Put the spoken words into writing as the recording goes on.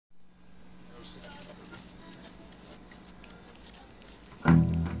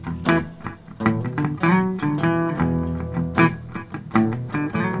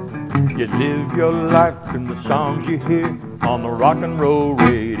You live your life in the songs you hear on the rock and roll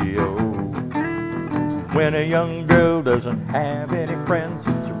radio. When a young girl doesn't have any friends,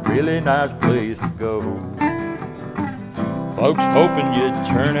 it's a really nice place to go. Folks hoping you'd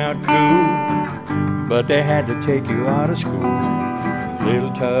turn out cool, but they had to take you out of school. A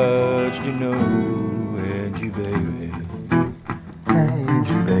little touched, you know, Angie Baby.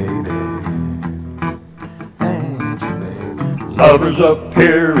 Angie Baby. Lovers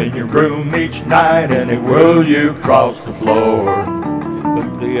appear in your room each night and they whirl you across the floor.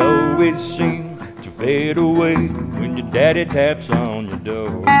 But they always seem to fade away when your daddy taps on your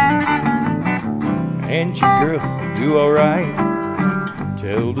door. Angie girl, are you alright?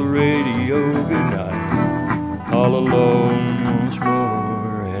 Tell the radio goodnight. All alone once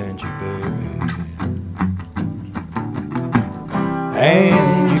more, Angie baby.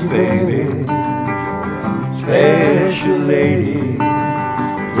 Angie baby, special lady,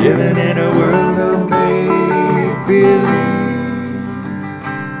 living in a world of make-believe.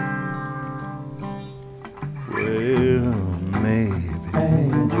 Well, maybe,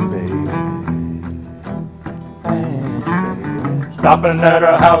 Angie baby, Angie baby. Stopping at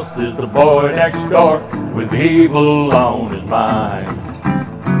her house is the boy next door with evil on his mind,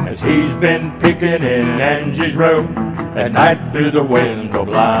 as he's been picking in Angie's room at night through the window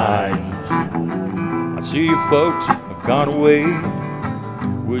blinds. I see you folks have gone away.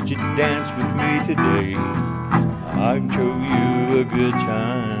 Would you dance with me today? I can show you a good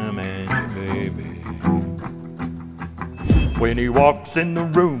time, Angie baby. When he walks in the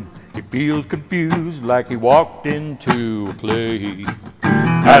room, he feels confused like he walked into a play.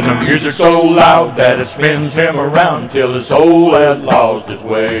 And the music's so loud that it spins him around till his soul has lost its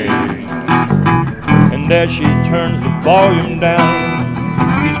way. And as she turns the volume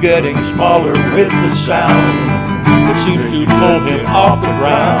down, he's getting smaller with the sound that seems to pull him off the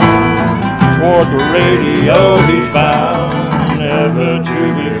ground. Toward the radio he's bound, never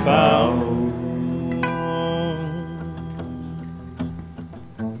to be found.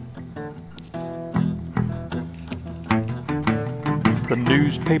 The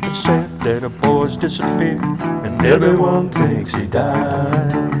newspaper said that a boy's disappeared and everyone thinks he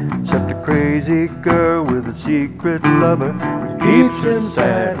died, except a crazy girl with a secret lover who keeps him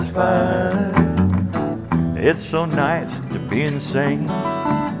satisfied. It's so nice to be insane.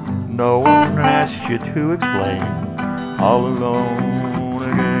 No one asks you to explain. All alone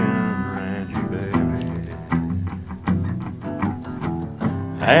again, Angie baby.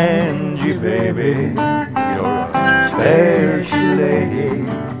 Angie baby, you're a special lady,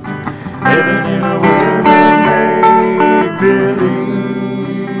 living in a world of make-believe.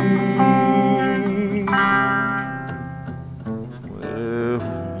 Well,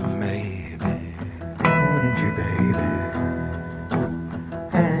 maybe, Angie baby,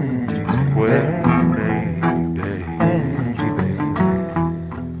 Angie.